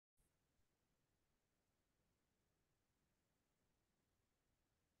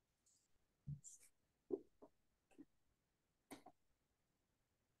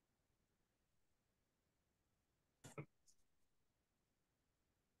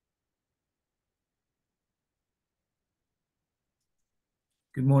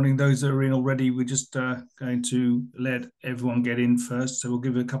Good morning. Those that are in already, we're just going to let everyone get in first. So we'll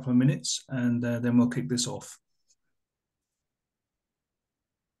give it a couple of minutes and then we'll kick this off.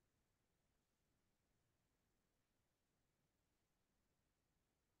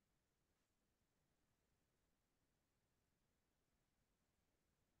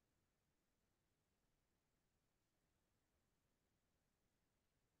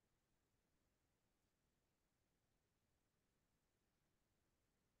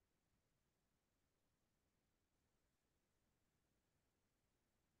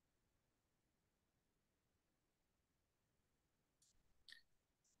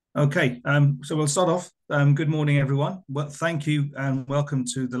 Okay, so we'll start off. Good morning, everyone. Well, thank you and welcome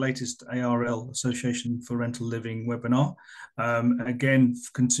to the latest ARL Association for Rental Living webinar. Again,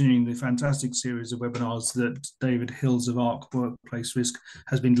 continuing the fantastic series of webinars that David Hills of ARC Workplace Risk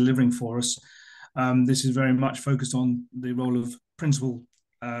has been delivering for us. This is very much focused on the role of principal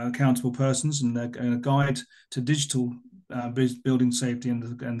accountable persons and a guide to digital building safety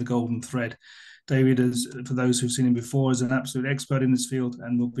and the golden thread. David, is, for those who've seen him before, is an absolute expert in this field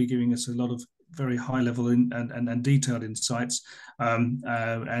and will be giving us a lot of very high level and detailed insights.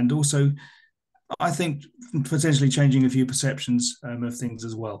 And also, I think, potentially changing a few perceptions of things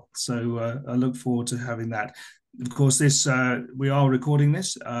as well. So I look forward to having that. Of course, this we are recording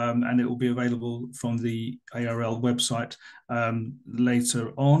this, and it will be available from the ARL website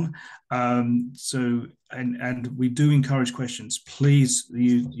later on. And we do encourage questions. Please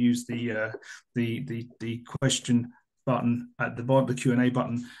use the question button at the bottom, the Q&A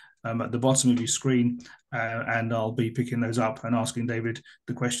button at the bottom of your screen, and I'll be picking those up and asking David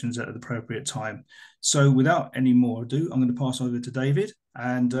the questions at the appropriate time. So without any more ado, I'm going to pass over to David,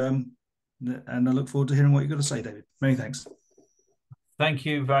 and I look forward to hearing what you've got to say, David. Many thanks. Thank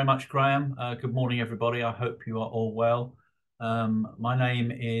you very much, Graham. Good morning, everybody. I hope you are all well. My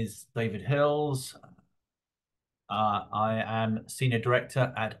name is David Hills. I am Senior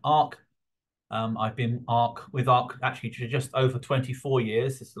Director at ARC. I've been with ARC actually just over 24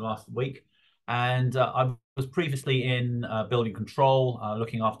 years. This is the last week. And I was previously in building control,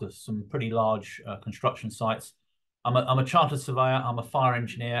 looking after some pretty large construction sites. I'm a chartered surveyor, I'm a fire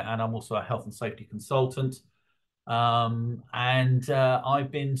engineer, and I'm also a health and safety consultant. I've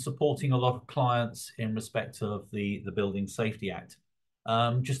been supporting a lot of clients in respect of the Building Safety Act.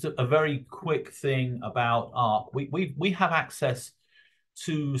 Just a very quick thing about ARC. We have access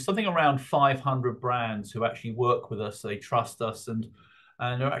to something around 500 brands who actually work with us. They trust us and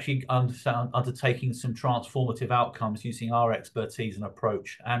are actually undertaking some transformative outcomes using our expertise and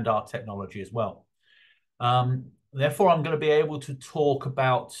approach and our technology as well. Therefore, I'm going to be able to talk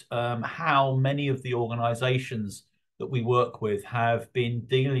about how many of the organizations that we work with have been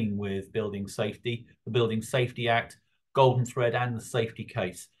dealing with building safety, the Building Safety Act, Golden Thread, and the safety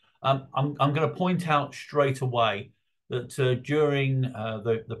case. I'm going to point out straight away that during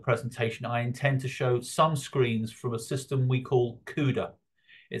the presentation, I intend to show some screens from a system we call CUDA.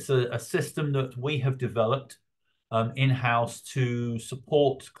 It's a system that we have developed in-house to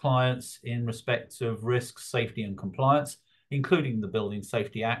support clients in respect of risk, safety, and compliance, including the Building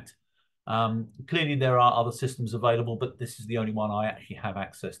Safety Act. Clearly, there are other systems available, but this is the only one I actually have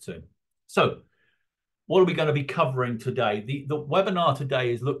access to. So, what are we going to be covering today? The webinar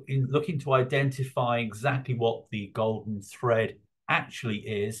today is looking to identify exactly what the golden thread actually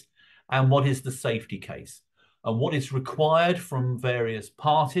is and what is the safety case and what is required from various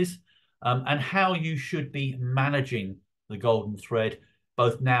parties and how you should be managing the golden thread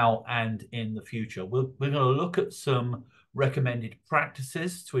both now and in the future. We're going to look at some recommended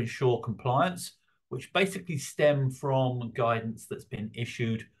practices to ensure compliance, which basically stem from guidance that's been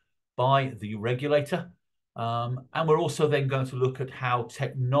issued by the regulator. And we're also then going to look at how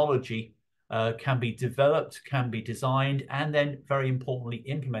technology can be developed, can be designed, and then very importantly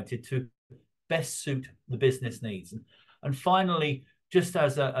implemented to best suit the business needs. And finally, just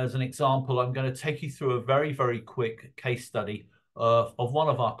as an example, I'm going to take you through a very, very quick case study of one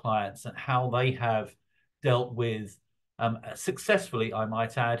of our clients and how they have dealt with successfully, I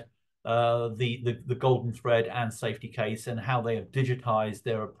might add, the golden thread and safety case and how they have digitized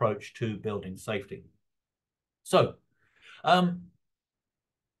their approach to building safety. So, the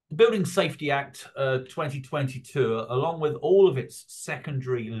Building Safety Act 2022, along with all of its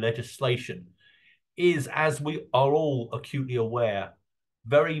secondary legislation, is, as we are all acutely aware,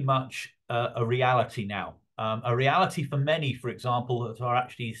 very much a reality now. A reality for many, for example, that are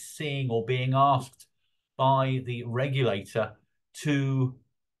actually seeing or being asked by the regulator to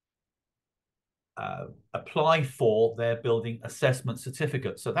apply for their building assessment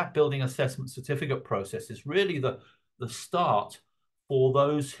certificate. So that building assessment certificate process is really the start for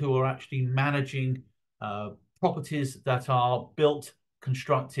those who are actually managing properties that are built,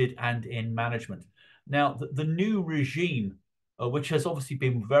 constructed, and in management. Now, the new regime, which has obviously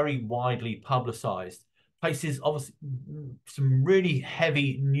been very widely publicized, places obviously some really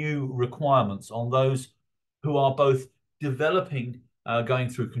heavy new requirements on those who are both developing, going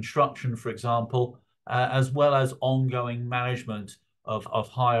through construction, for example, as well as ongoing management of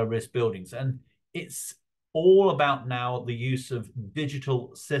higher risk buildings. And it's all about now the use of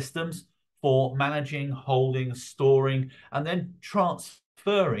digital systems for managing, holding, storing, and then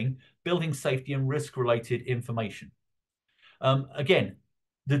transferring building safety and risk related information. Again,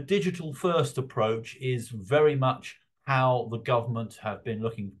 the digital first approach is very much how the government have been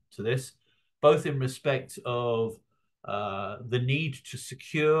looking to this, both in respect of the need to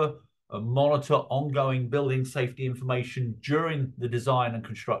secure and monitor ongoing building safety information during the design and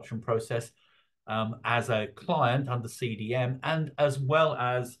construction process as a client under CDM, and as well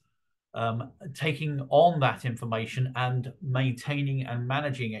as taking on that information and maintaining and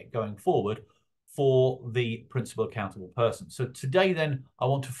managing it going forward for the principal accountable person. So today then I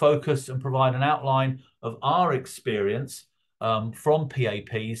want to focus and provide an outline of our experience from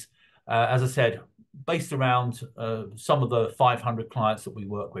PAPs, as I said, based around some of the 500 clients that we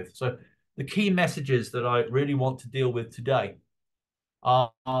work with. So the key messages that I really want to deal with today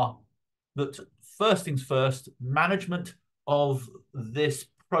are that first things first, management of this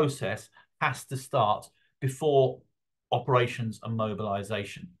process has to start before operations and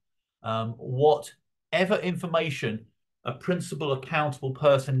mobilization. Whatever information a principal accountable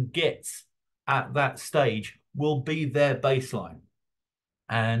person gets at that stage will be their baseline.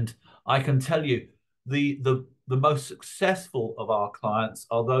 And I can tell you, the most successful of our clients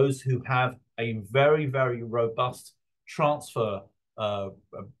are those who have a very, very robust transfer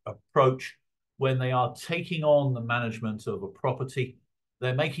approach when they are taking on the management of a property.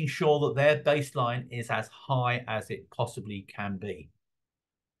 They're making sure that their baseline is as high as it possibly can be.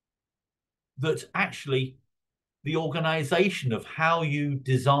 That actually the organization of how you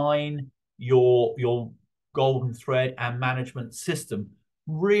design your golden thread and management system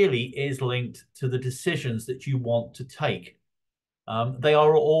really is linked to the decisions that you want to take. They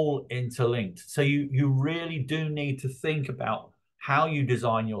are all interlinked. So you really do need to think about how you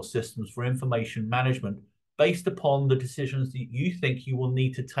design your systems for information management based upon the decisions that you think you will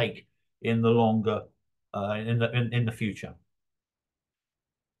need to take in the longer, in the future.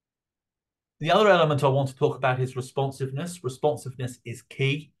 The other element I want to talk about is responsiveness. Responsiveness is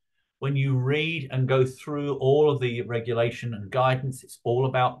key. When you read and go through all of the regulation and guidance, it's all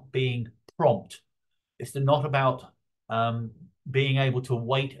about being prompt. It's not about being able to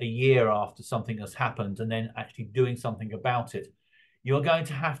wait a year after something has happened and then actually doing something about it. You're going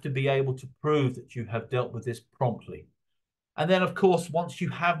to have to be able to prove that you have dealt with this promptly. And then, of course, once you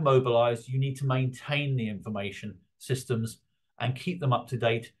have mobilized, you need to maintain the information systems and keep them up to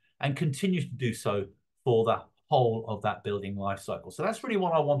date and continue to do so for the whole of that building life cycle. So that's really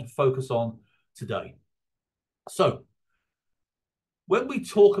what I want to focus on today. So when we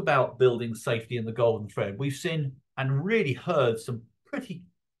talk about building safety in the golden thread, we've seen and really heard some pretty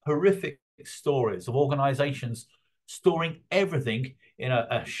horrific stories of organizations storing everything in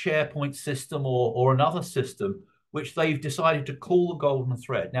a SharePoint system or another system, which they've decided to call the golden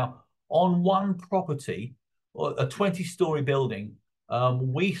thread. Now, on one property, a 20-story building,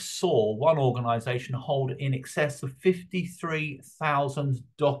 we saw one organization hold in excess of 53,000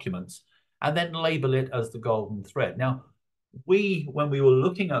 documents and then label it as the golden thread. Now, when we were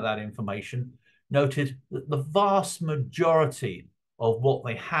looking at that information, noted that the vast majority of what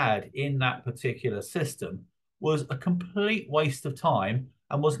they had in that particular system was a complete waste of time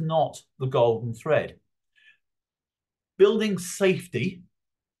and was not the golden thread. Building safety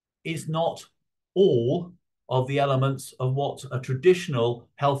is not all of the elements of what a traditional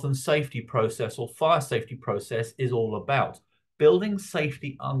health and safety process or fire safety process is all about. Building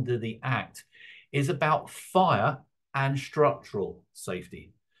safety under the Act is about fire and structural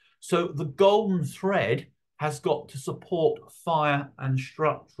safety. So the golden thread has got to support fire and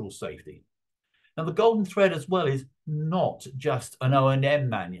structural safety. Now, the golden thread as well is not just an O&M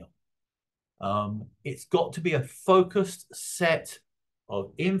manual. It's got to be a focused set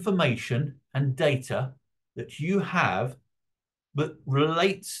of information and data that you have that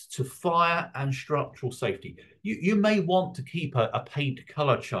relates to fire and structural safety. You may want to keep a paint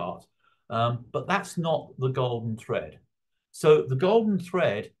color chart, but that's not the golden thread. So the golden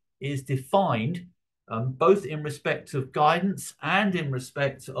thread is defined both in respect of guidance and in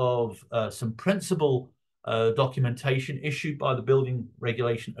respect of some principal documentation issued by the Building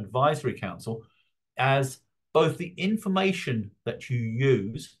Regulation Advisory Council as both the information that you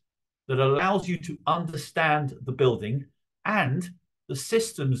use that allows you to understand the building and the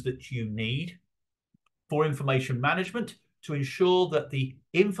systems that you need for information management to ensure that the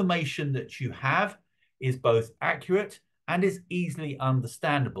information that you have is both accurate and is easily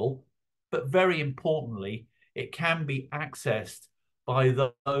understandable, but very importantly, it can be accessed by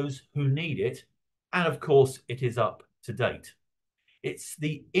those who need it, and of course, it is up to date. It's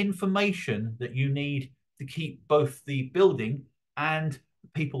the information that you need to keep both the building and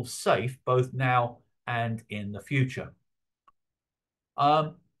people safe, both now and in the future.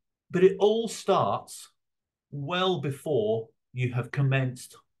 But it all starts well before you have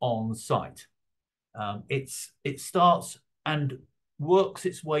commenced on site. It starts and works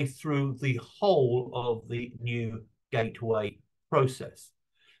its way through the whole of the new gateway process.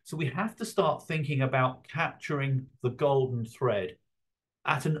 So we have to start thinking about capturing the golden thread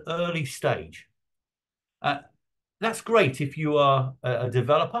at an early stage. That's great if you are a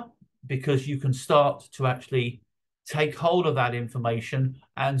developer, because you can start to actually take hold of that information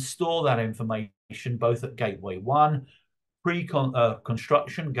and store that information both at Gateway 1,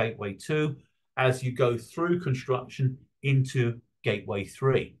 pre-construction, Gateway 2, as you go through construction into Gateway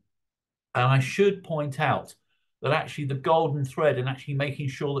 3. And I should point out that actually the golden thread and actually making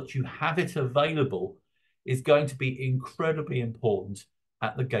sure that you have it available is going to be incredibly important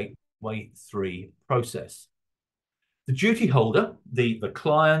at the Gateway 3 process. The duty holder, the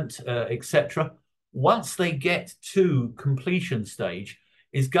client, etc., once they get to completion stage,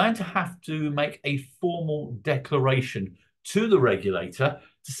 is going to have to make a formal declaration to the regulator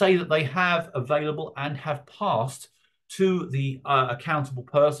to say that they have available and have passed to the accountable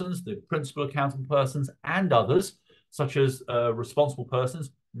persons, the principal accountable persons, and others, such as responsible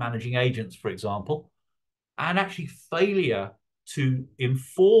persons, managing agents, for example, and actually failure to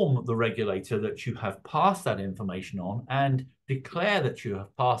inform the regulator that you have passed that information on and declare that you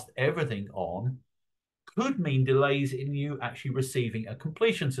have passed everything on could mean delays in you actually receiving a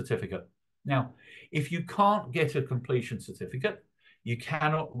completion certificate. Now, if you can't get a completion certificate, you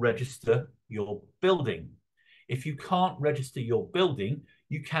cannot register your building. If you can't register your building,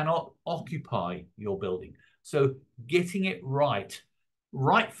 you cannot occupy your building. So getting it right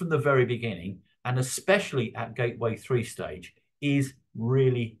from the very beginning, and especially at Gateway 3 stage, is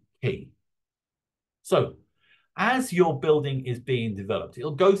really key. So as your building is being developed,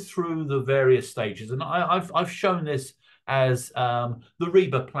 it'll go through the various stages. And I've shown this as the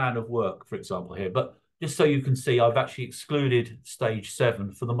REBA plan of work, for example, here. But just so you can see, I've actually excluded stage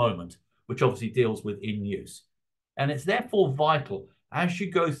 7 for the moment, which obviously deals with in use. And it's therefore vital as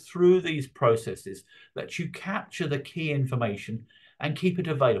you go through these processes that you capture the key information and keep it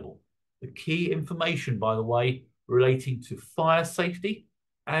available. The key information, by the way, relating to fire safety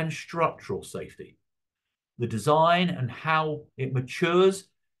and structural safety. The design and how it matures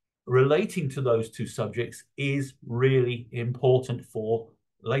relating to those two subjects is really important for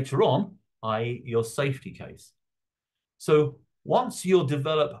later on, i.e. your safety case. So once your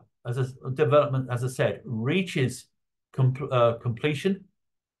development, as I said, reaches completion,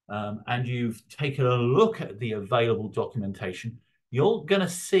 and you've taken a look at the available documentation, you're going to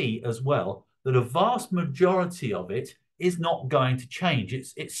see as well that a vast majority of it is not going to change.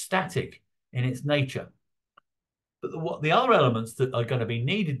 It's static in its nature. But what the other elements that are going to be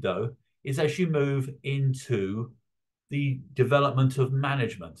needed, though, is as you move into the development of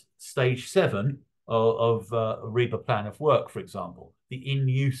management, stage 7 of REBA plan of work, for example, the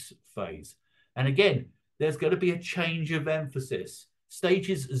in-use phase. And again, there's going to be a change of emphasis.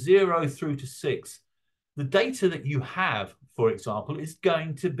 Stages 0 through to 6, the data that you have, for example, is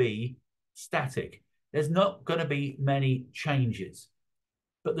going to be static. There's not going to be many changes.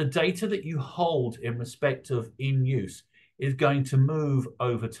 But the data that you hold in respect of in-use is going to move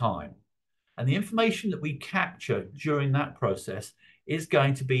over time. And the information that we capture during that process is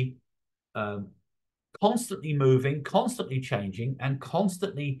going to be constantly moving, constantly changing, and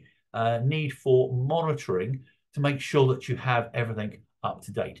constantly need for monitoring to make sure that you have everything up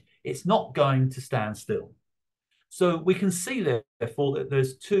to date. It's not going to stand still. So we can see, therefore, that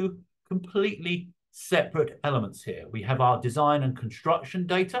there's two completely separate elements here. We have our design and construction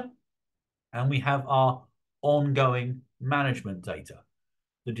data, and we have our ongoing management data.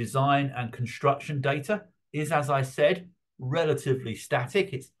 The design and construction data is, as I said, relatively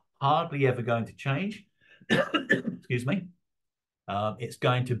static. It's hardly ever going to change. Excuse me. It's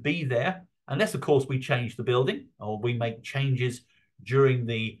going to be there unless, of course, we change the building or we make changes during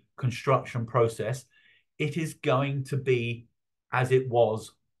the construction process. It is going to be as it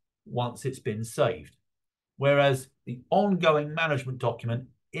was once it's been saved. Whereas the ongoing management document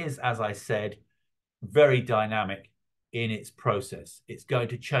is, as I said, very dynamic in its process. It's going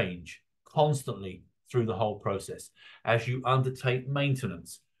to change constantly through the whole process. As you undertake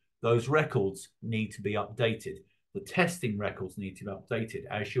maintenance, those records need to be updated. The testing records need to be updated.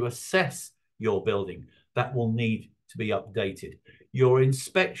 As you assess your building, that will need to be updated. Your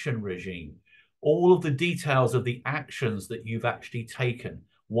inspection regime, all of the details of the actions that you've actually taken,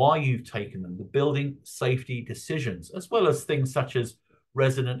 why you've taken them, the building safety decisions, as well as things such as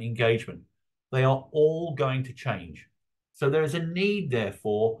resident engagement, they are all going to change. So there is a need,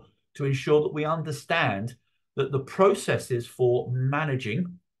 therefore, to ensure that we understand that the processes for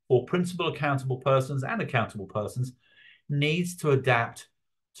managing for principal accountable persons and accountable persons needs to adapt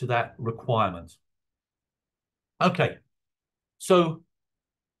to that requirement. Okay, so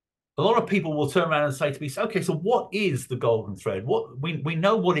a lot of people will turn around and say to me, okay, so what is the golden thread? We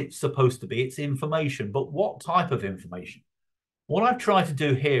know what it's supposed to be. It's information, but what type of information? What I've tried to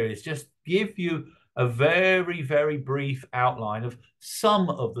do here is just give you a very, very brief outline of some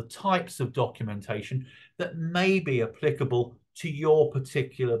of the types of documentation that may be applicable to your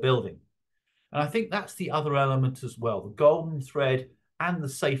particular building. And I think that's the other element as well, the golden thread and the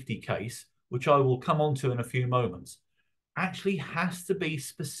safety case, which I will come on to in a few moments, actually has to be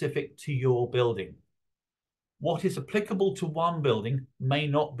specific to your building. What is applicable to one building may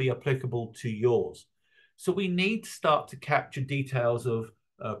not be applicable to yours. So we need to start to capture details of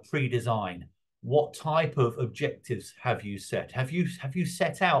pre-design. What type of objectives have you set? Have you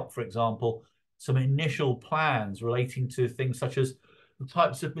set out, for example, some initial plans relating to things such as the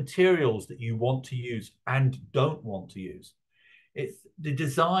types of materials that you want to use and don't want to use? It's the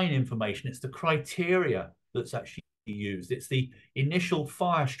design information, it's the criteria that's actually used, it's the initial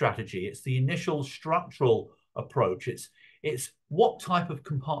fire strategy, it's the initial structural approach, it's what type of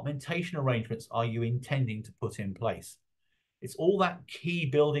compartmentation arrangements are you intending to put in place. It's all that key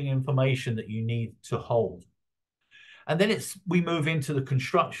building information that you need to hold. And then we move into the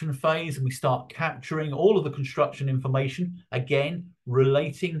construction phase and we start capturing all of the construction information, again,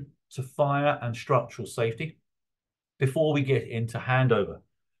 relating to fire and structural safety before we get into handover.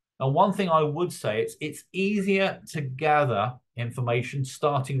 Now, one thing I would say, it's easier to gather information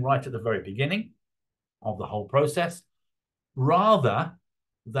starting right at the very beginning of the whole process, rather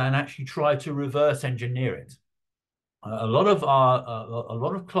than actually try to reverse engineer it. A lot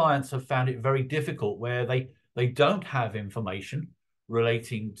of clients have found it very difficult where they don't have information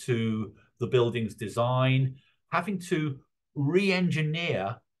relating to the building's design, having to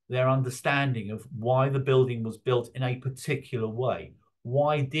re-engineer their understanding of why the building was built in a particular way.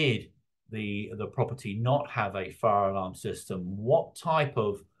 Why did the property not have a fire alarm system? What type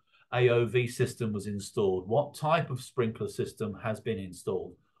of AOV system was installed? What type of sprinkler system has been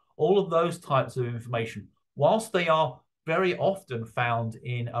installed? All of those types of information, whilst they are very often found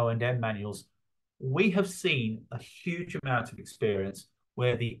in O&M manuals, we have seen a huge amount of experience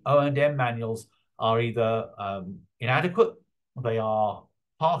where the O&M manuals are either inadequate, they are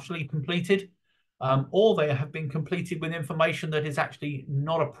partially completed, or they have been completed with information that is actually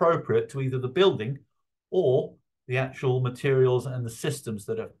not appropriate to either the building or the actual materials and the systems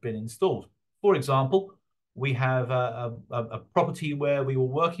that have been installed. For example, we have a property where we were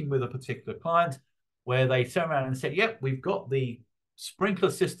working with a particular client where they turned around and said, yep, we've got the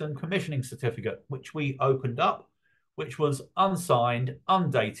sprinkler system commissioning certificate, which we opened up, which was unsigned,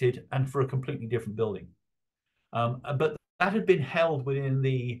 undated, and for a completely different building. But that had been held within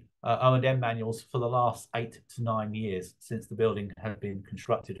the O&M manuals for the last 8 to 9 years since the building had been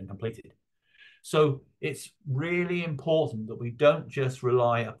constructed and completed. So it's really important that we don't just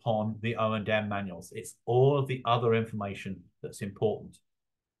rely upon the O&M manuals. It's all of the other information that's important.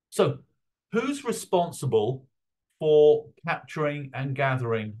 So who's responsible for capturing and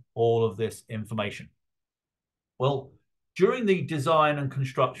gathering all of this information? Well, during the design and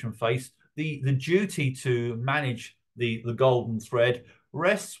construction phase, the duty to manage the golden thread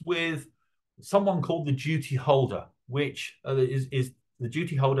rests with someone called the duty holder, which is the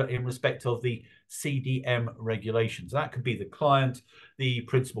duty holder in respect of the CDM regulations. That could be the client, the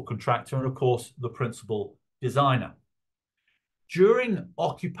principal contractor, and of course, the principal designer. During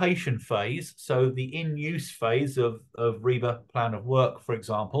occupation phase, so the in-use phase of REBA plan of work, for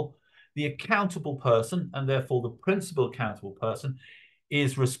example, the accountable person, and therefore the principal accountable person,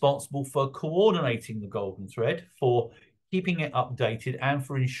 is responsible for coordinating the golden thread, for keeping it updated, and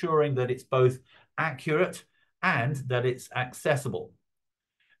for ensuring that it's both accurate and that it's accessible.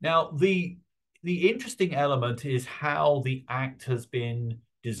 Now, the interesting element is how the Act has been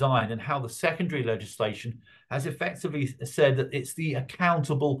designed and how the secondary legislation has effectively said that it's the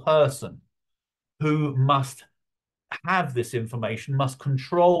accountable person who must have this information, must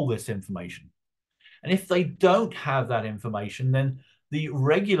control this information. And if they don't have that information, then the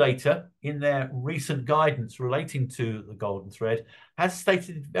regulator, in their recent guidance relating to the golden thread, has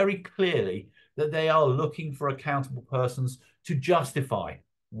stated very clearly that they are looking for accountable persons to justify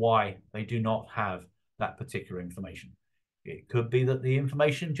why they do not have that particular information. It could be that the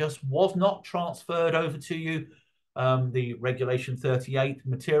information just was not transferred over to you. The Regulation 38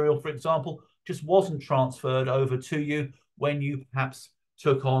 material, for example, just wasn't transferred over to you when you perhaps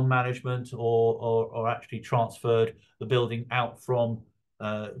took on management or actually transferred the building out from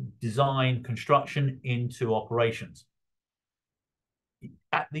design, construction into operations.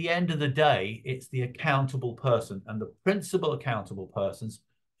 At the end of the day, it's the accountable person and the principal accountable persons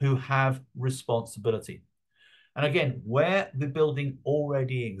who have responsibility. And again, where the building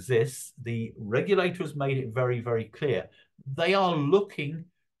already exists, the regulator has made it very, very clear. They are looking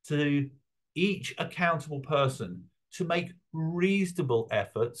to each accountable person to make reasonable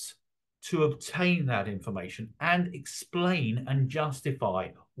efforts to obtain that information and explain and justify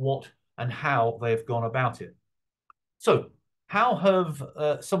what and how they have gone about it. So how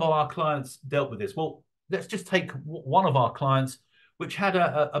have some of our clients dealt with this? Well, let's just take one of our clients, which had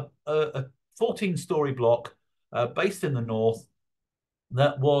a 14-story block based in the north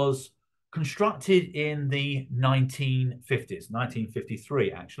that was constructed in the 1950s,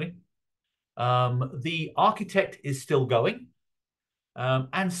 1953, actually. The architect is still going,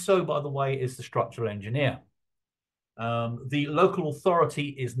 and so, by the way, is the structural engineer. The local authority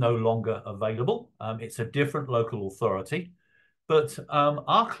is no longer available. It's a different local authority. But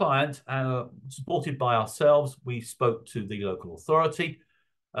our client, supported by ourselves, we spoke to the local authority.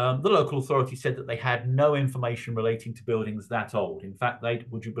 The local authority said that they had no information relating to buildings that old. In fact, they,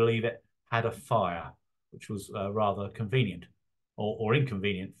 would you believe it, had a fire, which was rather convenient or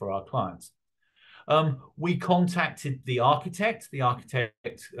inconvenient for our clients. We contacted the architect. The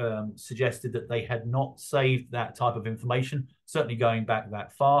architect suggested that they had not saved that type of information, certainly going back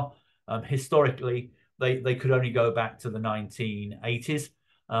that far. Historically, they could only go back to the 1980s,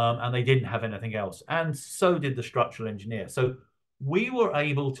 and they didn't have anything else. And so did the structural engineer. So we were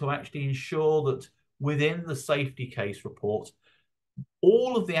able to actually ensure that within the safety case report,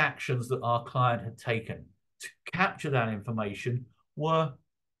 all of the actions that our client had taken to capture that information were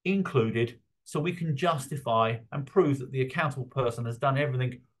included, so we can justify and prove that the accountable person has done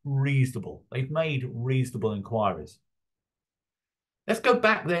everything reasonable. They've made reasonable inquiries. Let's go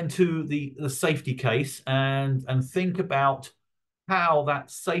back then to the safety case and think about how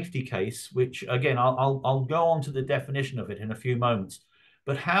that safety case, which again, I'll go on to the definition of it in a few moments,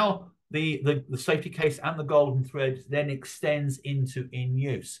 but how the safety case and the golden thread then extends into in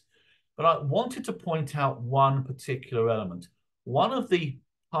use. But I wanted to point out one particular element. One of the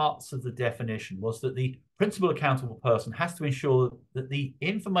parts of the definition was that the principal accountable person has to ensure that the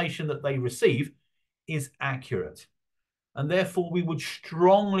information that they receive is accurate. And therefore, we would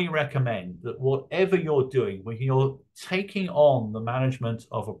strongly recommend that whatever you're doing, when you're taking on the management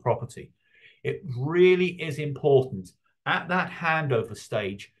of a property, it really is important at that handover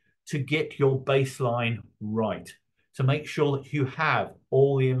stage to get your baseline right, to make sure that you have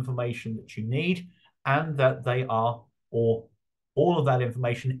all the information that you need and that they are, or all of that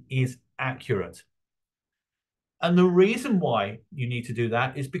information is accurate. And the reason why you need to do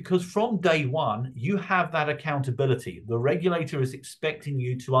that is because from day one, you have that accountability. The regulator is expecting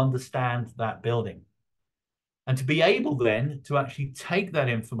you to understand that building and to be able then to actually take that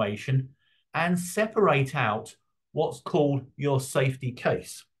information and separate out what's called your safety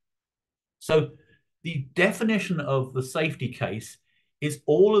case. So the definition of the safety case is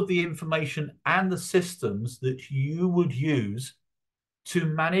all of the information and the systems that you would use to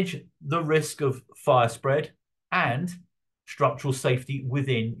manage the risk of fire spread and structural safety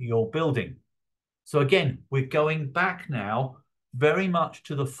within your building. So again, we're going back now very much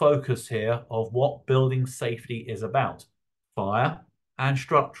to the focus here of what building safety is about: fire and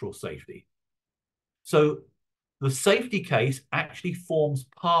structural safety. So the safety case actually forms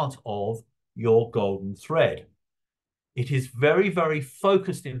part of your golden thread. It is very, very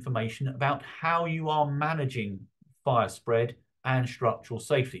focused information about how you are managing fire spread and structural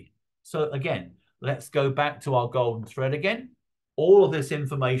safety. So again, let's go back to our golden thread again. All of this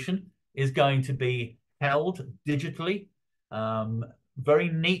information is going to be held digitally, very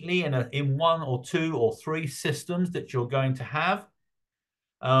neatly in one or two or three systems that you're going to have.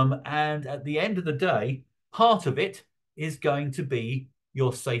 And at the end of the day, part of it is going to be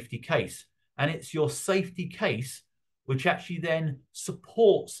your safety case. And it's your safety case which actually then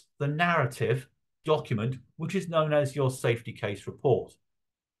supports the narrative document, which is known as your safety case report.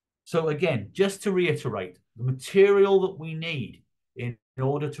 So again, just to reiterate, the material that we need in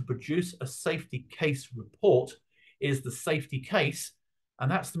order to produce a safety case report is the safety case,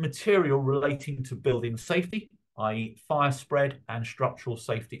 and that's the material relating to building safety, i.e. fire spread and structural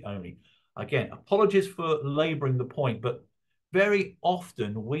safety only. Again, apologies for laboring the point, but very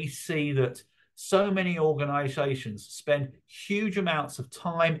often we see that so many organizations spend huge amounts of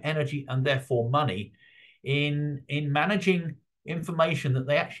time, energy, and therefore money in managing information that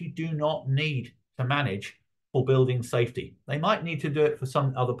they actually do not need to manage for building safety. They might need to do it for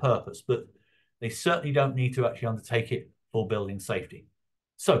some other purpose, but they certainly don't need to actually undertake it for building safety.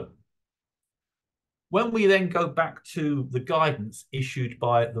 So when we then go back to the guidance issued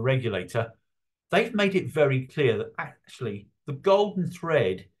by the regulator, they've made it very clear that actually the golden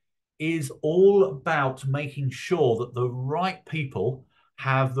thread is all about making sure that the right people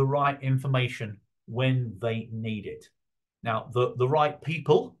have the right information when they need it. Now, the right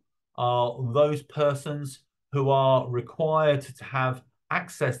people are those persons who are required to have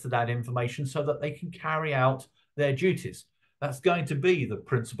access to that information so that they can carry out their duties. That's going to be the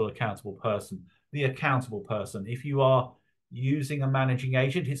principal accountable person, the accountable person. If you are using a managing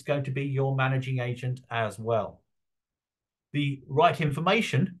agent, it's going to be your managing agent as well. The right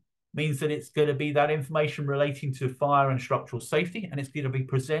information means that it's going to be that information relating to fire and structural safety, and it's going to be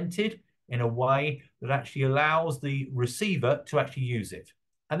presented in a way that actually allows the receiver to actually use it.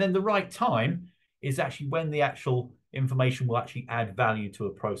 And then the right time is actually when the actual information will actually add value to a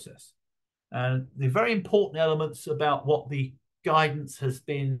process. And the very important elements about what the guidance has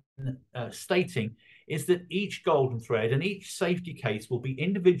been stating is that each golden thread and each safety case will be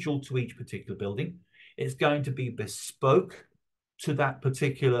individual to each particular building. It's going to be bespoke to that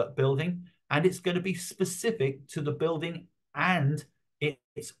particular building, and it's going to be specific to the building and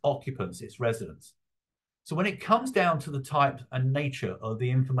its occupants, its residents. So when it comes down to the type and nature of the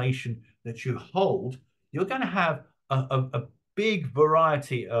information that you hold, you're going to have a big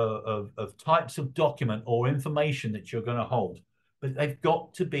variety of types of document or information that you're going to hold, but they've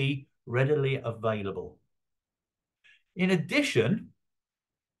got to be readily available. In addition,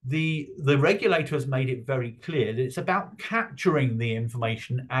 the regulator has made it very clear that it's about capturing the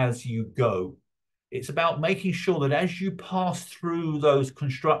information as you go. It's about making sure that as you pass through those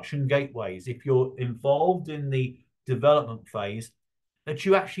construction gateways, if you're involved in the development phase, that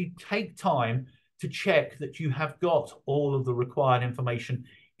you actually take time to check that you have got all of the required information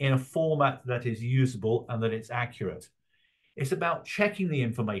in a format that is usable and that it's accurate. It's about checking the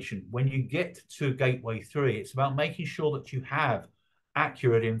information when you get to Gateway 3. It's about making sure that you have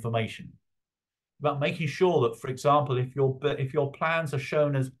accurate information. About making sure that, for example, if your plans are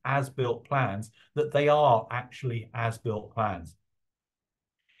shown as as-built plans, that they are actually as-built plans.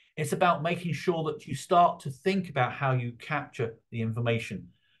 It's about making sure that you start to think about how you capture the information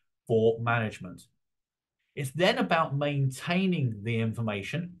for management. It's then about maintaining the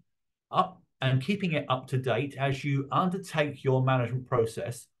information up and keeping it up to date as you undertake your management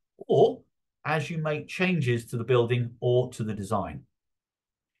process or as you make changes to the building or to the design.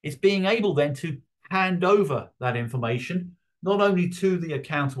 It's being able then to hand over that information not only to the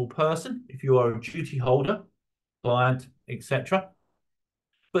accountable person, if you are a duty holder, client, etc.,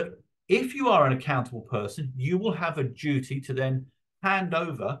 but if you are an accountable person, you will have a duty to then hand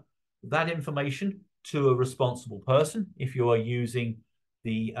over that information to a responsible person if you are using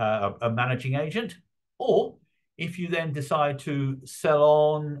a managing agent, or if you then decide to sell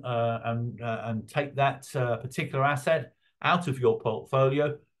on and take that particular asset out of your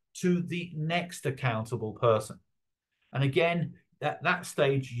portfolio to the next accountable person. And again, at that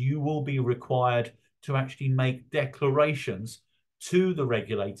stage, you will be required to actually make declarations to the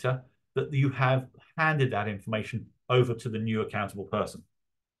regulator that you have handed that information over to the new accountable person.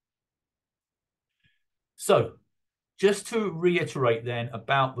 So just to reiterate then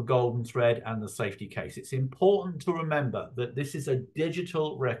about the golden thread and the safety case, it's important to remember that this is a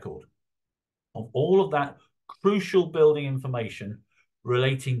digital record of all of that crucial building information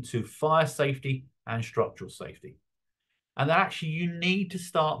relating to fire safety and structural safety. And that actually you need to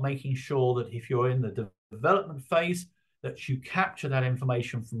start making sure that if you're in the development phase, that you capture that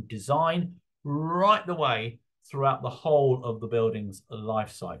information from design right the way throughout the whole of the building's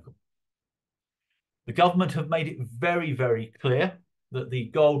life cycle. The government have made it very, very clear that the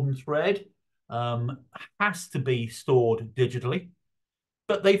golden thread has to be stored digitally,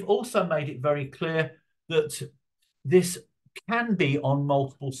 but they've also made it very clear that this can be on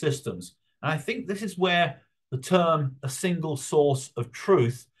multiple systems. And I think this is where the term a single source of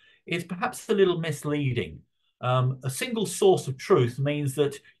truth is perhaps a little misleading. A single source of truth means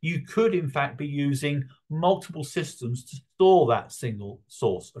that you could, in fact, be using multiple systems to store that single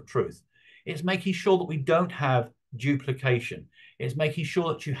source of truth. It's making sure that we don't have duplication. It's making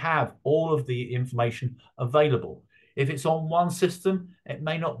sure that you have all of the information available. If it's on one system, it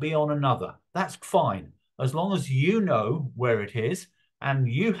may not be on another. That's fine. As long as you know where it is and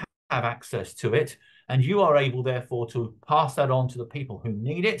you have access to it, and you are able, therefore, to pass that on to the people who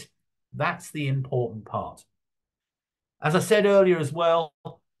need it, that's the important part. As I said earlier as well,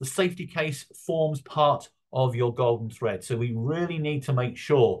 the safety case forms part of your golden thread. So we really need to make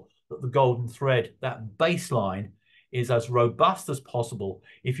sure that the golden thread, that baseline, is as robust as possible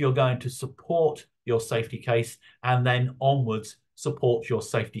if you're going to support your safety case and then onwards support your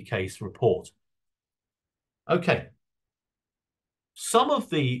safety case report. Okay. Some of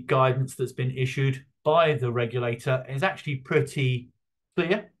the guidance that's been issued by the regulator is actually pretty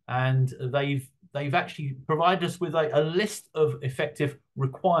clear, and they've actually provided us with a list of effective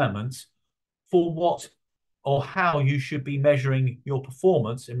requirements for what or how you should be measuring your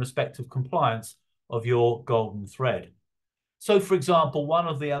performance in respect of compliance of your golden thread. So, for example, one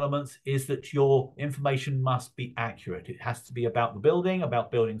of the elements is that your information must be accurate. It has to be about the building,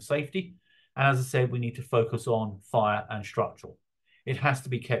 about building safety. And as I said, we need to focus on fire and structural. It has to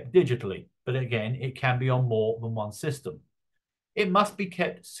be kept digitally, but again, it can be on more than one system. It must be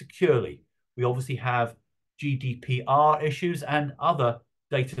kept securely. We obviously have GDPR issues and other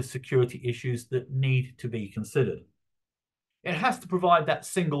data security issues that need to be considered. It has to provide that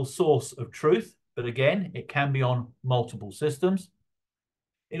single source of truth, but again, it can be on multiple systems.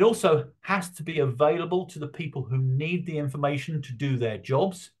 It also has to be available to the people who need the information to do their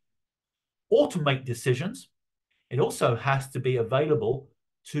jobs or to make decisions. It also has to be available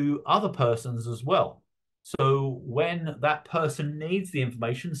to other persons as well. So when that person needs the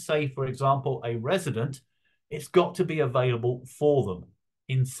information, say, for example, a resident, it's got to be available for them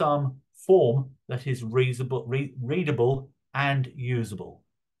in some form that is readable and usable.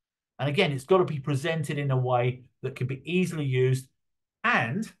 And again, it's got to be presented in a way that can be easily used.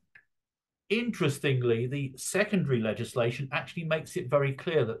 And interestingly, the secondary legislation actually makes it very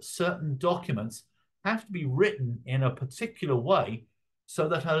clear that certain documents have to be written in a particular way so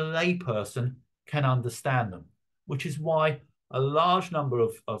that a layperson can understand them, which is why a large number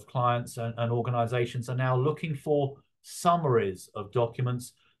of clients and organizations are now looking for summaries of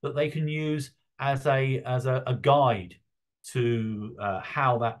documents that they can use as a guide to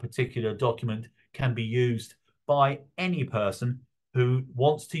how that particular document can be used by any person who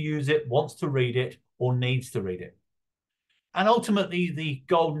wants to use it, wants to read it, or needs to read it. And ultimately, the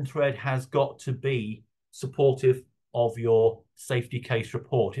golden thread has got to be supportive of your safety case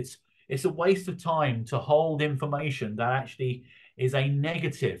report. It's a waste of time to hold information that actually is a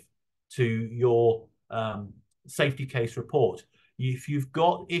negative to your safety case report. If you've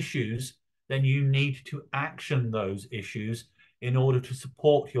got issues, then you need to action those issues in order to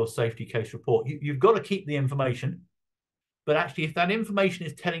support your safety case report. You've got to keep the information, but actually, if that information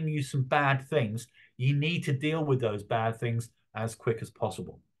is telling you some bad things, you need to deal with those bad things as quick as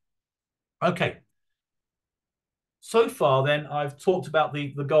possible. Okay. So far, then, I've talked about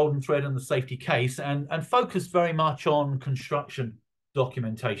the golden thread and the safety case and focused very much on construction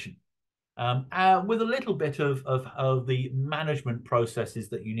documentation with a little bit of the management processes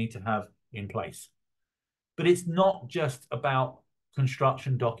that you need to have in place. But it's not just about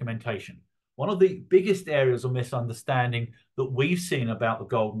construction documentation. One of the biggest areas of misunderstanding that we've seen about the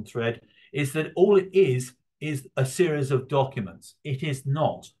golden thread is that all it is a series of documents. It is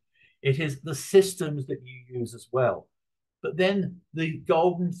not. It is the systems that you use as well. But then the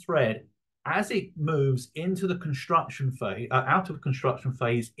golden thread, as it moves into the construction phase, out of construction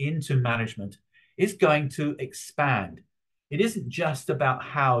phase into management, is going to expand. It isn't just about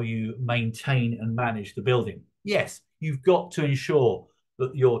how you maintain and manage the building. Yes, you've got to ensure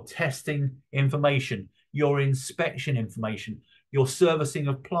that your testing information, your inspection information, your servicing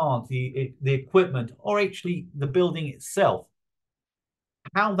of plant, the equipment, or actually the building itself,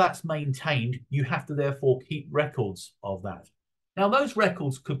 how that's maintained, you have to therefore keep records of that. Now, those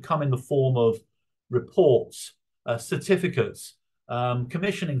records could come in the form of reports, certificates,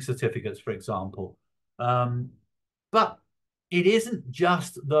 commissioning certificates, for example. But it isn't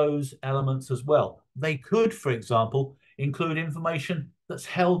just those elements as well. They could, for example, include information that's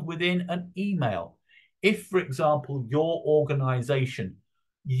held within an email. If, for example, your organization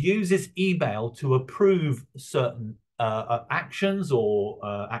uses email to approve certain actions or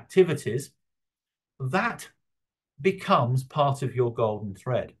activities, that becomes part of your golden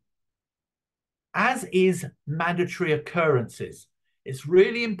thread. As is mandatory occurrences. It's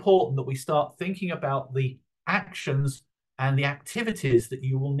really important that we start thinking about the actions and the activities that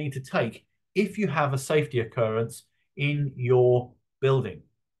you will need to take if you have a safety occurrence in your building.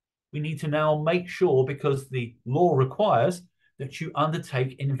 We need to now make sure, because the law requires that you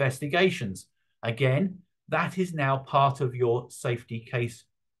undertake investigations. Again, that is now part of your safety case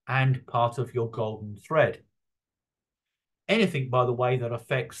and part of your golden thread. Anything, by the way, that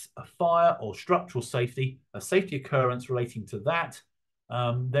affects a fire or structural safety, a safety occurrence relating to that,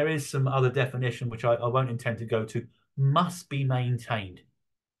 there is some other definition which I won't intend to go to, must be maintained.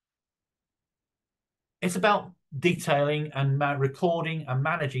 It's about detailing and recording and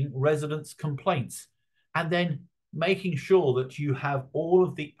managing residents' complaints, and then making sure that you have all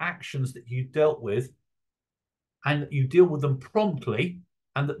of the actions that you dealt with and that you deal with them promptly,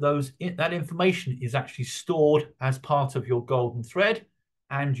 and that that information is actually stored as part of your golden thread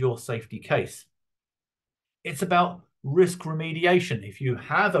and your safety case. It's about risk remediation. If you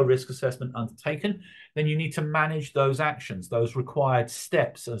have a risk assessment undertaken, then you need to manage those actions, those required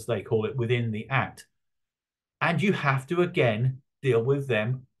steps, as they call it, within the Act. And you have to, again, deal with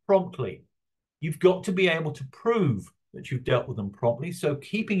them promptly. You've got to be able to prove that you've dealt with them promptly. So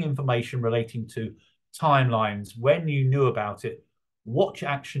keeping information relating to timelines, when you knew about it, what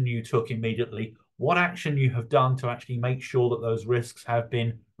action you took immediately, what action you have done to actually make sure that those risks have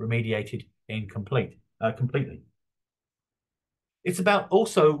been remediated completely. It's about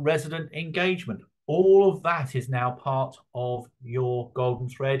also resident engagement. All of that is now part of your golden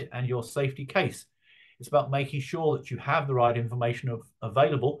thread and your safety case. It's about making sure that you have the right information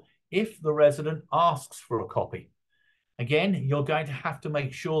available if the resident asks for a copy. Again, you're going to have to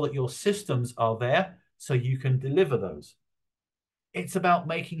make sure that your systems are there so you can deliver those. It's about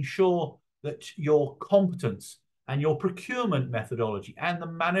making sure that your competence and your procurement methodology and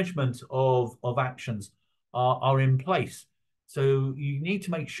the management of actions are in place. So you need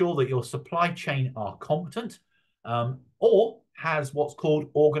to make sure that your supply chain are competent or has what's called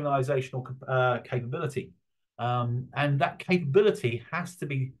organizational capability. And that capability has to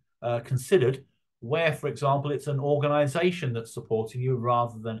be considered where, for example, it's an organization that's supporting you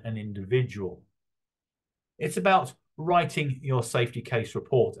rather than an individual. It's about writing your safety case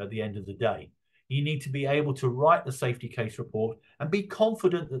report at the end of the day. You need to be able to write the safety case report and be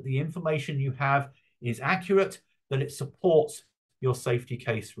confident that the information you have is accurate, that it supports your safety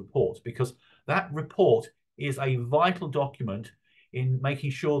case report, because that report is a vital document in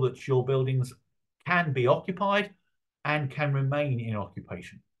making sure that your buildings can be occupied and can remain in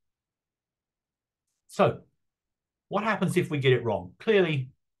occupation. So what happens if we get it wrong? Clearly,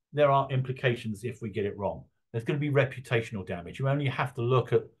 there are implications if we get it wrong. There's going to be reputational damage. You only have to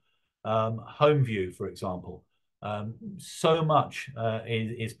look at home view, for example. So much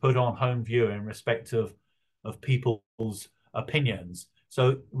is put on home view in respect of people's opinions.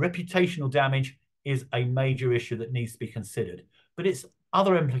 So reputational damage is a major issue that needs to be considered. But it's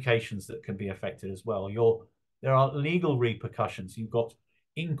other implications that can be affected as well. There are legal repercussions. You've got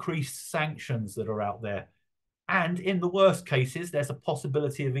increased sanctions that are out there. And in the worst cases, there's a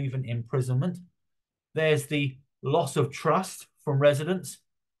possibility of even imprisonment. There's the loss of trust from residents.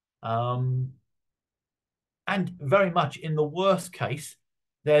 And very much in the worst case,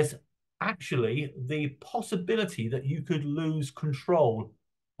 there's actually the possibility that you could lose control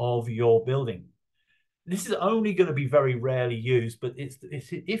of your building. This is only going to be very rarely used, but it's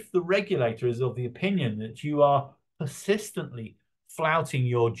if the regulator is of the opinion that you are persistently flouting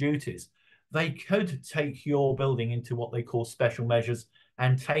your duties, they could take your building into what they call special measures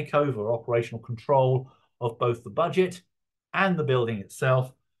and take over operational control of both the budget and the building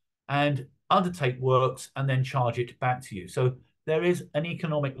itself and undertake works and then charge it back to you. So there is an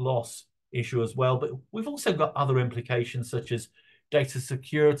economic loss issue as well, but we've also got other implications such as data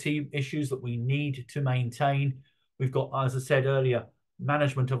security issues that we need to maintain. We've got, as I said earlier,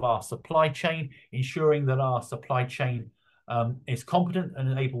 management of our supply chain, ensuring that our supply chain is competent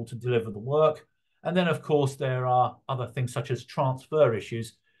and able to deliver the work. And then, of course, there are other things such as transfer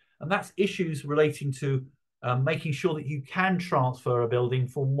issues. And that's issues relating to making sure that you can transfer a building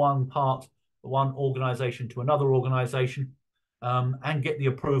from one organization to another organization and get the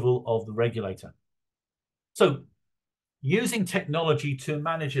approval of the regulator. So using technology to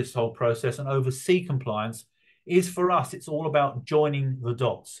manage this whole process and oversee compliance is, for us, it's all about joining the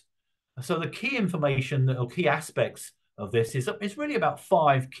dots. So the key information or key aspects of this is really about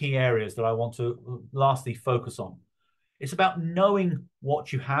 5 key areas that I want to lastly focus on. It's about knowing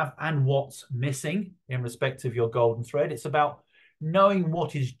what you have and what's missing in respect of your golden thread. It's about knowing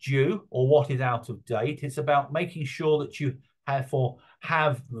what is due or what is out of date. It's about making sure that you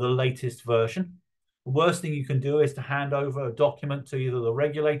have the latest version. The worst thing you can do is to hand over a document to either the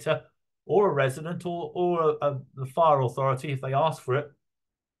regulator or a resident or the fire authority if they ask for it.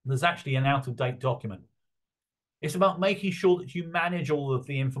 There's actually an out-of-date document. It's about making sure that you manage all of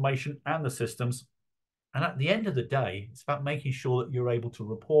the information and the systems And at the end of the day, it's about making sure that you're able to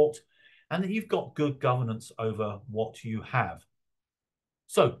report and that you've got good governance over what you have.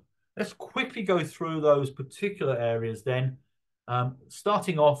 So let's quickly go through those particular areas then,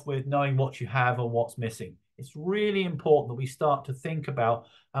 starting off with knowing what you have and what's missing. It's really important that we start to think about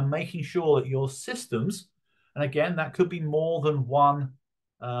and making sure that your systems, and again, that could be more than one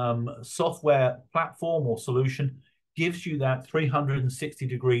software platform or solution, gives you that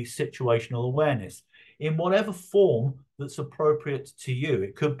 360-degree situational awareness in whatever form that's appropriate to you.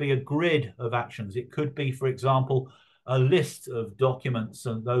 It could be a grid of actions. It could be, for example, a list of documents,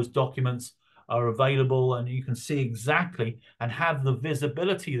 and those documents are available and you can see exactly and have the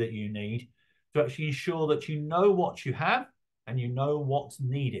visibility that you need to actually ensure that you know what you have and you know what's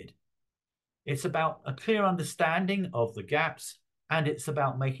needed. It's about a clear understanding of the gaps, and it's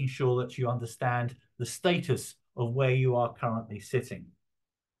about making sure that you understand the status of where you are currently sitting.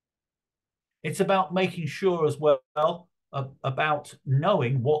 It's about making sure as well about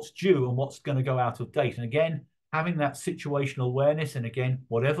knowing what's due and what's going to go out of date. And again, having that situational awareness, and again,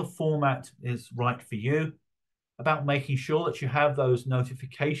 whatever format is right for you, about making sure that you have those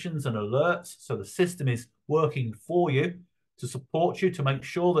notifications and alerts so the system is working for you to support you, to make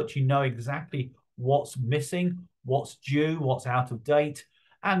sure that you know exactly what's missing, what's due, what's out of date,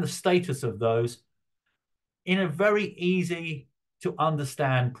 and the status of those in a very easy to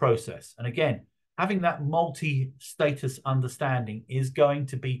understand process. And again, having that multi-status understanding is going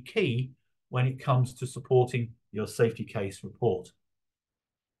to be key when it comes to supporting your safety case report.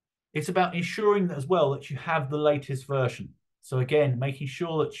 It's about ensuring that as well that you have the latest version. So again, making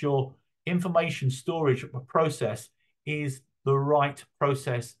sure that your information storage process is the right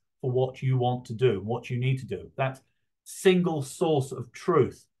process for what you want to do, what you need to do. That single source of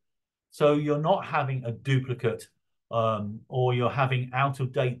truth. So you're not having a duplicate or you're having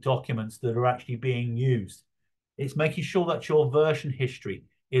out-of-date documents that are actually being used. It's making sure that your version history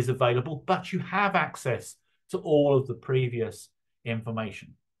is available, but you have access to all of the previous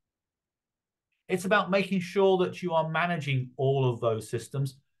information. It's about making sure that you are managing all of those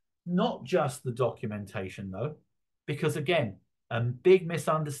systems, not just the documentation though, because again, a big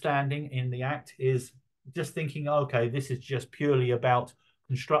misunderstanding in the Act is just thinking, okay, this is just purely about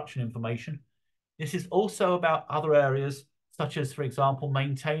construction information. This is also about other areas, such as, for example,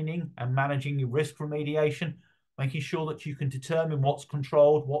 maintaining and managing your risk remediation, making sure that you can determine what's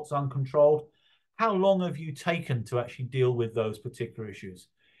controlled, what's uncontrolled. How long have you taken to actually deal with those particular issues?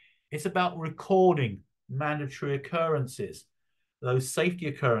 It's about recording mandatory occurrences, those safety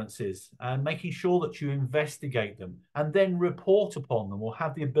occurrences, and making sure that you investigate them and then report upon them or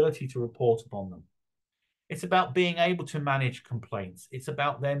have the ability to report upon them. It's about being able to manage complaints. It's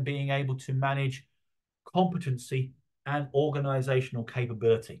about them being able to manage competency and organizational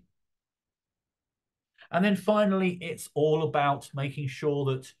capability. And then finally, it's all about making sure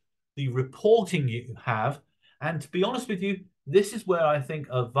that the reporting you have, and to be honest with you, this is where I think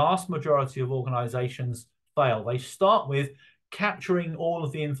a vast majority of organizations fail. They start with capturing all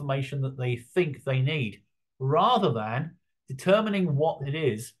of the information that they think they need, rather than determining what it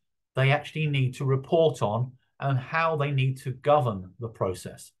is they actually need to report on and how they need to govern the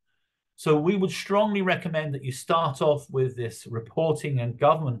process. So we would strongly recommend that you start off with this reporting and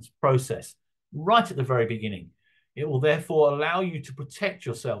governance process right at the very beginning. It will therefore allow you to protect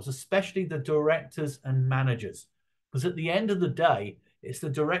yourselves, especially the directors and managers, because at the end of the day, it's the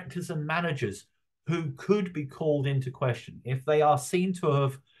directors and managers who could be called into question if they are seen to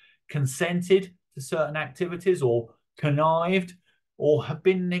have consented to certain activities or connived or have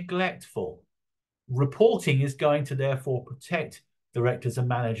been neglectful. Reporting is going to therefore protect directors and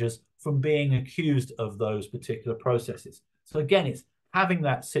managers from being accused of those particular processes. So again, it's having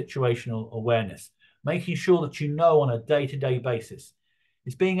that situational awareness, making sure that you know on a day-to-day basis.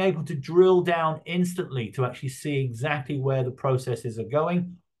 It's being able to drill down instantly to actually see exactly where the processes are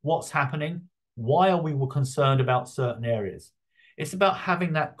going, what's happening, why are we concerned about certain areas. It's about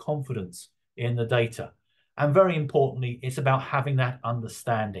having that confidence in the data. And very importantly, it's about having that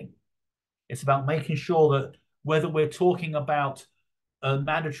understanding. It's about making sure that whether we're talking about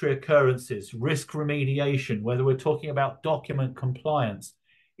mandatory occurrences, risk remediation, whether we're talking about document compliance,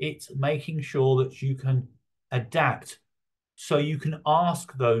 it's making sure that you can adapt so you can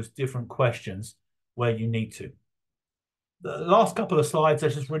ask those different questions where you need to. The last couple of slides I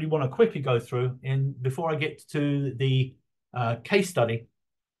just really want to quickly go through before I get to the case study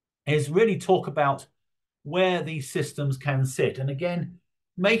is really talk about where these systems can sit. And again,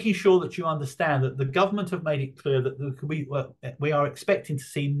 making sure that you understand that the government have made it clear that we are expecting to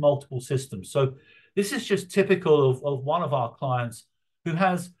see multiple systems. So this is just typical of one of our clients who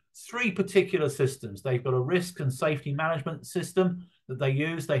has three particular systems. They've got a risk and safety management system that they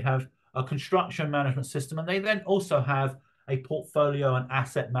use. They have a construction management system, and they then also have a portfolio and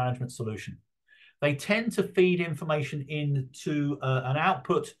asset management solution. They tend to feed information into an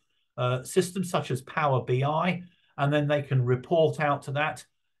output system such as Power BI, and then they can report out to that.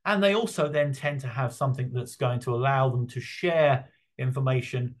 And they also then tend to have something that's going to allow them to share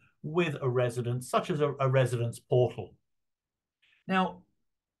information with a resident, such as a residence portal. Now,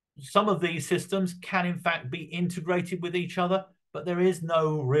 some of these systems can in fact be integrated with each other, but there is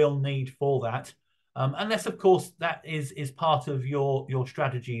no real need for that, unless of course that is part of your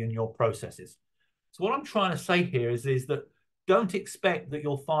strategy and your processes. So what I'm trying to say here is that don't expect that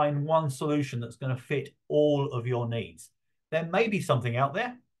you'll find one solution that's going to fit all of your needs. There may be something out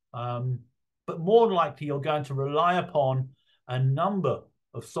there, but more than likely you're going to rely upon a number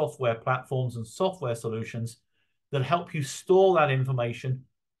of software platforms and software solutions that help you store that information,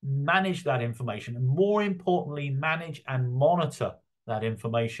 manage that information, and more importantly, manage and monitor that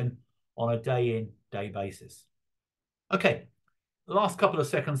information on a day-in, day basis. Okay, the last couple of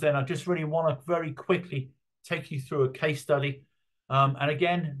seconds then, I just really want to very quickly take you through a case study. And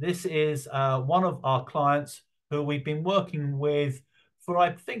again, this is one of our clients who we've been working with for,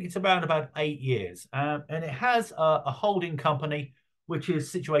 I think it's about 8 years. And it has a holding company which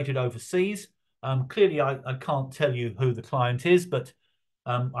is situated overseas. Clearly, I can't tell you who the client is, but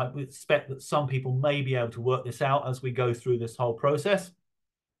I would expect that some people may be able to work this out as we go through this whole process.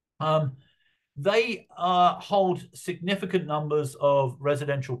 They hold significant numbers of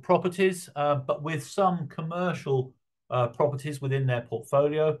residential properties, but with some commercial properties within their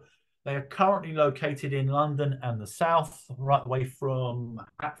portfolio. They are currently located in London and the South, right away from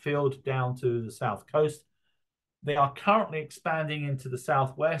Hatfield down to the South Coast. They are currently expanding into the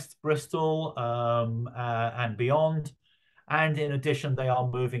Southwest, Bristol, and beyond. And in addition, they are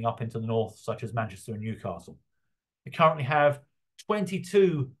moving up into the north, such as Manchester and Newcastle. They currently have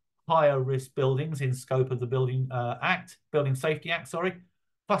 22 higher risk buildings in scope of the Building Safety Act,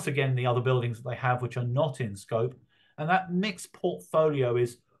 plus again the other buildings that they have which are not in scope. And that mixed portfolio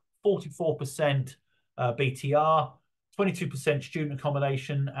is 44% BTR, 22% student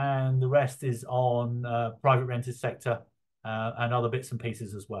accommodation, and the rest is on private rented sector and other bits and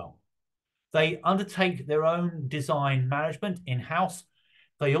pieces as well. They undertake their own design management in-house.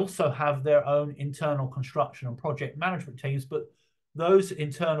 They also have their own internal construction and project management teams, but those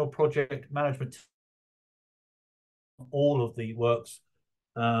internal project management, all of the works,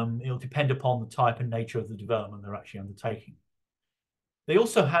 it'll depend upon the type and nature of the development they're actually undertaking. They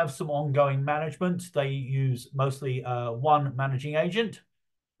also have some ongoing management. They use mostly one managing agent,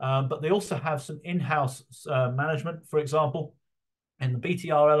 but they also have some in-house management. For example, in the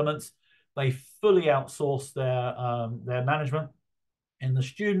BTR elements, they fully outsource their management. In the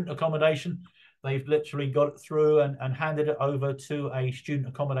student accommodation, they've literally got it through and handed it over to a student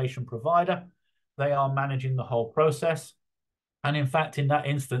accommodation provider. They are managing the whole process. And in fact, in that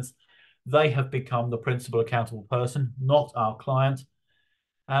instance, they have become the principal accountable person, not our client.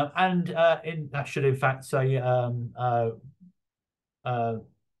 That should in fact say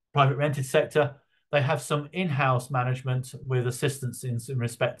private rented sector. They have some in-house management with assistance in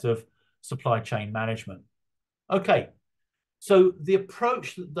respect of supply chain management. Okay, so the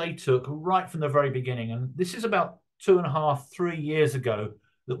approach that they took right from the very beginning, and this is about 2.5, 3 years ago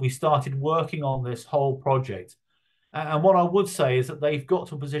that we started working on this whole project. And what I would say is that they've got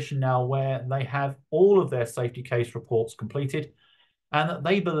to a position now where they have all of their safety case reports completed, and that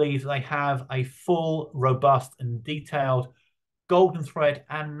they believe they have a full, robust and detailed golden thread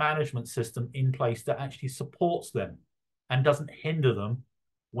and management system in place that actually supports them and doesn't hinder them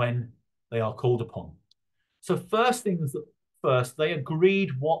when they are called upon. So first things first, they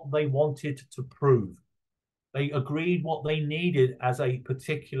agreed what they wanted to prove. They agreed what they needed as a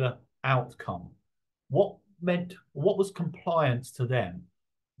particular outcome. What was compliance to them?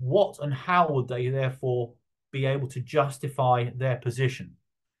 What and how would they therefore be able to justify their position?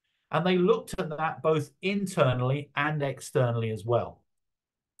 And they looked at that both internally and externally as well.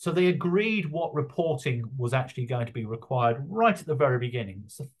 So they agreed what reporting was actually going to be required right at the very beginning.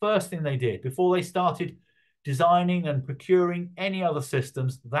 It's the first thing they did before they started designing and procuring any other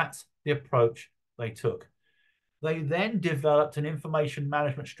systems. That's the approach they took. They then developed an information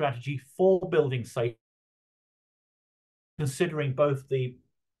management strategy for building safety, considering both the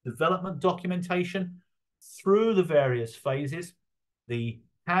development documentation through the various phases, the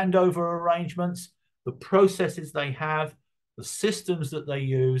handover arrangements, the processes they have, the systems that they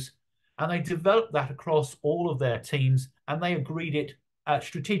use, and they developed that across all of their teams, and they agreed it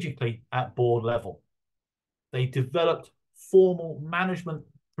strategically at board level. They developed formal management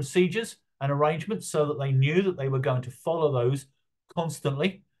procedures and arrangements so that they knew that they were going to follow those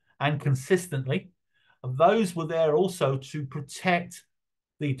constantly and consistently. And those were there also to protect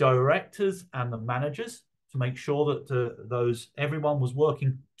the directors and the managers, to make sure that everyone was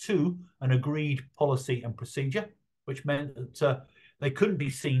working to an agreed policy and procedure, which meant that they couldn't be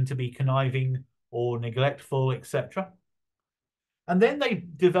seen to be conniving or neglectful, etc. And then they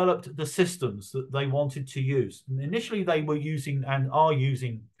developed the systems that they wanted to use. And initially, they were using and are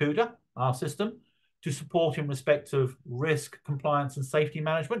using CUDA, our system, to support in respect of risk, compliance, and safety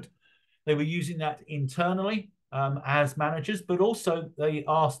management. They were using that internally as managers, but also they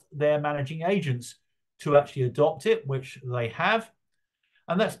asked their managing agents to actually adopt it, which they have.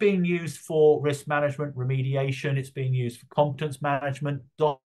 And that's being used for risk management, remediation. It's being used for competence management,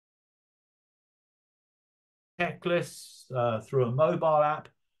 checklists through a mobile app.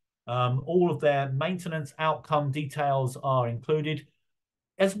 All of their maintenance outcome details are included,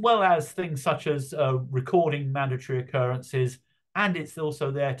 as well as things such as recording mandatory occurrences, and it's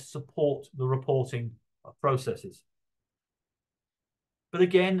also there to support the reporting processes. But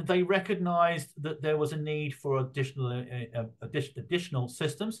again, they recognized that there was a need for additional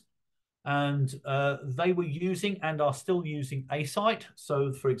systems, and they were using and are still using ASITE.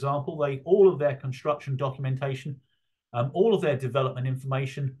 So, for example, all of their construction documentation, all of their development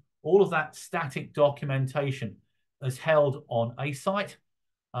information, all of that static documentation is held on ASITE,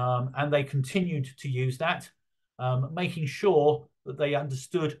 and they continued to use that, making sure that they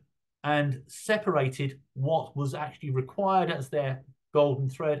understood and separated what was actually required as their golden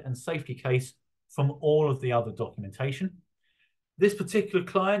thread and safety case from all of the other documentation. This particular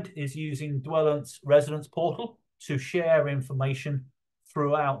client is using Dwellant's residence portal to share information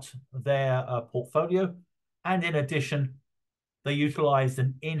throughout their portfolio. And in addition, they utilized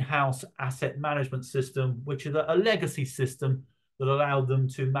an in-house asset management system, which is a legacy system that allowed them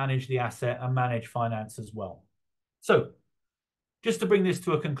to manage the asset and manage finance as well. So just to bring this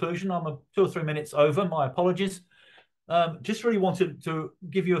to a conclusion, I'm 2 or 3 minutes over, my apologies. Just really wanted to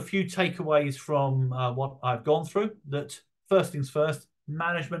give you a few takeaways from what I've gone through. That first things first,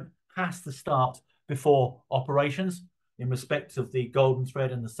 management has to start before operations in respect of the golden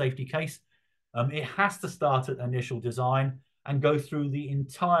thread and the safety case. It has to start at initial design and go through the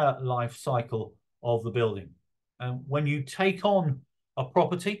entire life cycle of the building. And when you take on a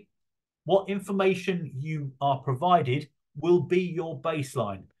property, what information you are provided will be your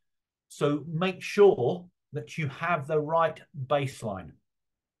baseline. So make sure that you have the right baseline.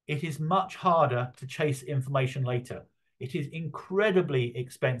 It is much harder to chase information later. It is incredibly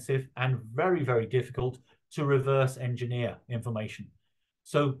expensive and very, very difficult to reverse engineer information.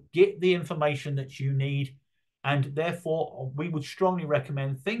 So get the information that you need, and therefore we would strongly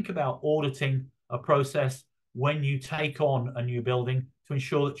recommend think about auditing a process when you take on a new building to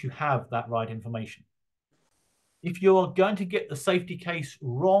ensure that you have that right information. If you're going to get the safety case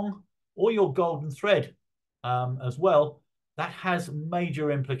wrong or your golden thread as well, that has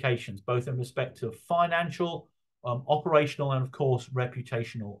major implications, both in respect of financial, operational, and of course,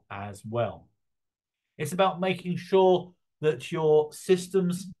 reputational as well. It's about making sure that your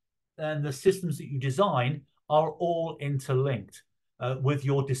systems and the systems that you design are all interlinked with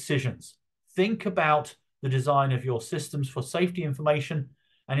your decisions. Think about the design of your systems for safety information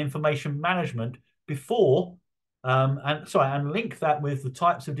and information management before and link that with the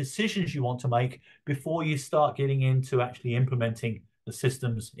types of decisions you want to make before you start getting into actually implementing the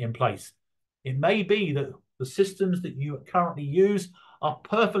systems in place. It may be that the systems that you currently use are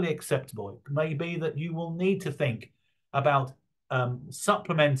perfectly acceptable. It may be that you will need to think about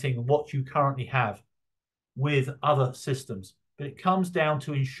supplementing what you currently have with other systems. But it comes down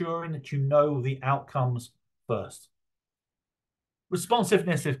to ensuring that you know the outcomes first.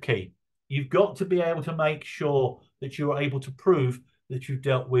 Responsiveness is key. You've got to be able to make sure that you are able to prove that you've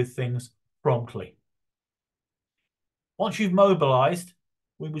dealt with things promptly. Once you've mobilized,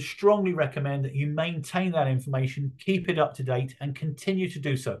 we would strongly recommend that you maintain that information, keep it up to date, and continue to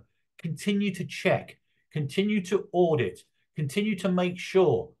do so. Continue to check, continue to audit, continue to make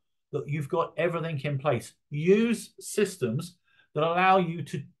sure that you've got everything in place. Use systems that allow you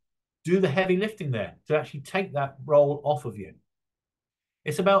to do the heavy lifting there, to actually take that role off of you.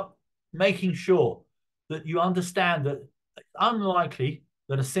 It's about making sure that you understand that it's unlikely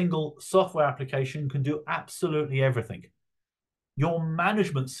that a single software application can do absolutely everything. Your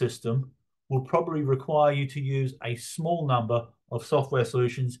management system will probably require you to use a small number of software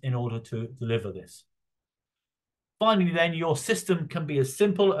solutions in order to deliver this. Finally, then, your system can be as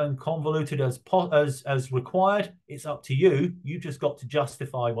simple and convoluted as required. It's up to you. You've just got to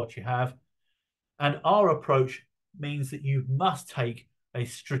justify what you have. And our approach means that you must take a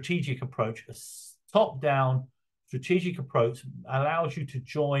strategic approach, a top-down strategic approach allows you to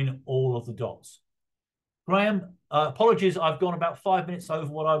join all of the dots. Graham, apologies, I've gone about 5 minutes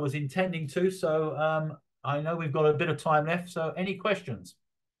over what I was intending to, so I know we've got a bit of time left, so any questions?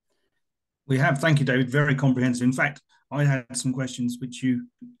 We have. Thank you, David. Very comprehensive. In fact, I had some questions which you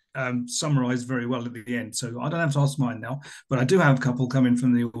summarised very well at the end. So I don't have to ask mine now, but I do have a couple coming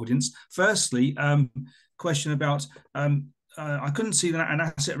from the audience. Firstly, question about I couldn't see an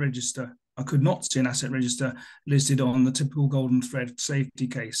asset register. I could not see an asset register listed on the typical golden thread safety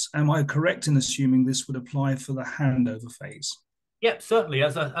case. Am I correct in assuming this would apply for the handover phase? Yep, certainly.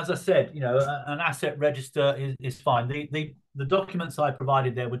 As I said, an asset register is fine. The documents I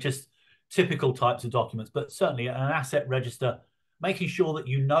provided there were just typical types of documents, but certainly an asset register, making sure that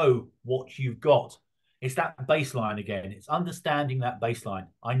you know what you've got. It's that baseline again. It's understanding that baseline.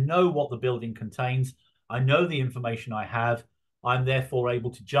 I know what the building contains. I know the information I have. I'm therefore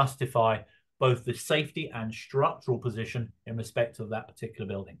able to justify both the safety and structural position in respect of that particular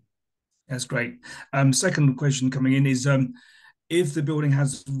building. That's great. Second question coming in is, if the building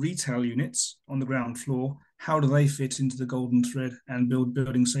has retail units on the ground floor, how do they fit into the golden thread and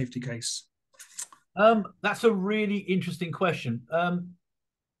building safety case? That's a really interesting question.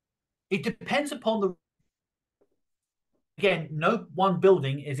 It depends upon the... Again, no one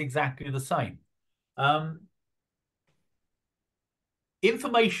building is exactly the same.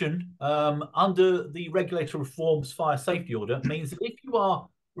 Information under the Regulatory Reforms Fire Safety Order means that if you are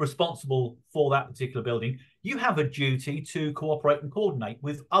responsible for that particular building, you have a duty to cooperate and coordinate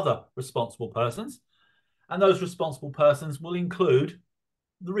with other responsible persons. And those responsible persons will include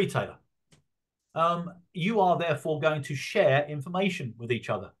the retailer. You are therefore going to share information with each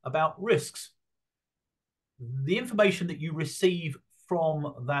other about risks. The information that you receive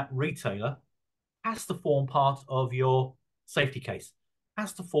from that retailer has to form part of your safety case,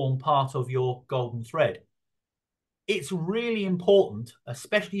 has to form part of your golden thread. It's really important,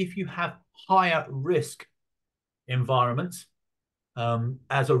 especially if you have higher risk environments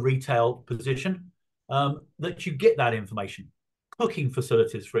as a retail position, that you get that information. Cooking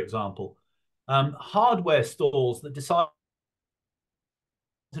facilities, for example, hardware stores that decide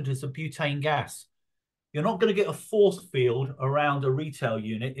it's a butane gas. You're not going to get a force field around a retail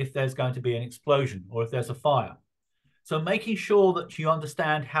unit if there's going to be an explosion or if there's a fire. So making sure that you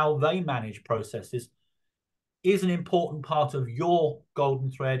understand how they manage processes is an important part of your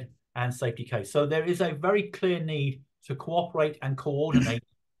golden thread and safety case. So there is a very clear need to cooperate and coordinate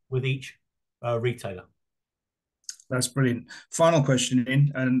with each retailer. That's brilliant. Final question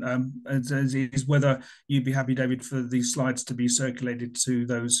in, and is whether you'd be happy, David, for these slides to be circulated to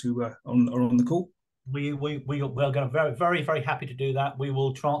those who are on the call. We're going to very, very happy to do that. We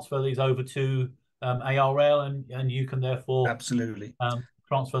will transfer these over to ARL, and you can therefore absolutely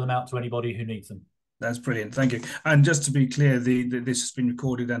transfer them out to anybody who needs them. That's brilliant. Thank you. And just to be clear, this has been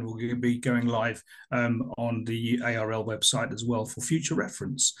recorded and will be going live on the ARL website as well for future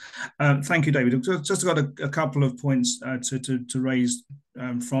reference. Thank you, David. I've just got a couple of points to raise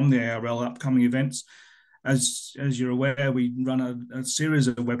from the ARL upcoming events. As you're aware, we run a series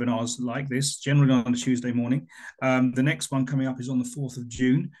of webinars like this, generally on a Tuesday morning. The next one coming up is on the 4th of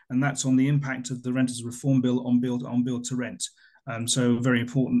June, and that's on the impact of the Renters Reform Bill on build to rent. So very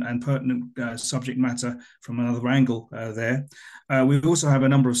important and pertinent subject matter from another angle there. We also have a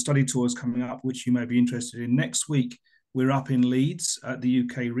number of study tours coming up, which you may be interested in. Next week, we're up in Leeds at the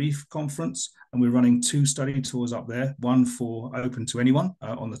UK Reef Conference, and we're running 2 study tours up there, one for open to anyone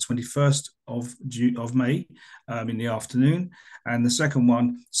on the 21st of May in the afternoon, and the second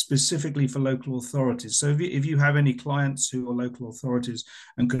one specifically for local authorities. So if you have any clients who are local authorities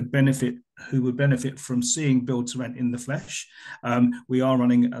and who would benefit from seeing Build to Rent in the flesh, we are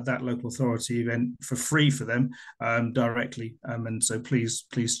running that local authority event for free for them directly, and so please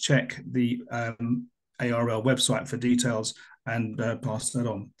check the ARL website for details and pass that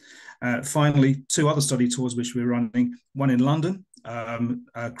on. Finally, 2 other study tours which we're running, one in London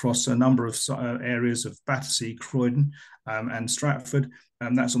across a number of areas of Battersea, Croydon and Stratford.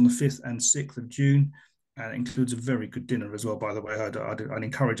 That's on the 5th and 6th of June. It includes a very good dinner as well, by the way. I'd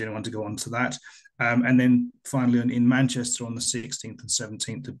encourage anyone to go on to that. And then finally in Manchester on the 16th and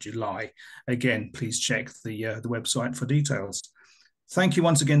 17th of July. Again, please check the website for details. Thank you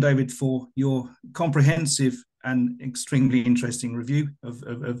once again, David, for your comprehensive and extremely interesting review of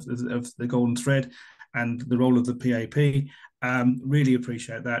the golden thread and the role of the PAP. Really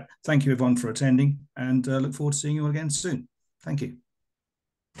appreciate that. Thank you, everyone, for attending, and look forward to seeing you again soon. Thank you.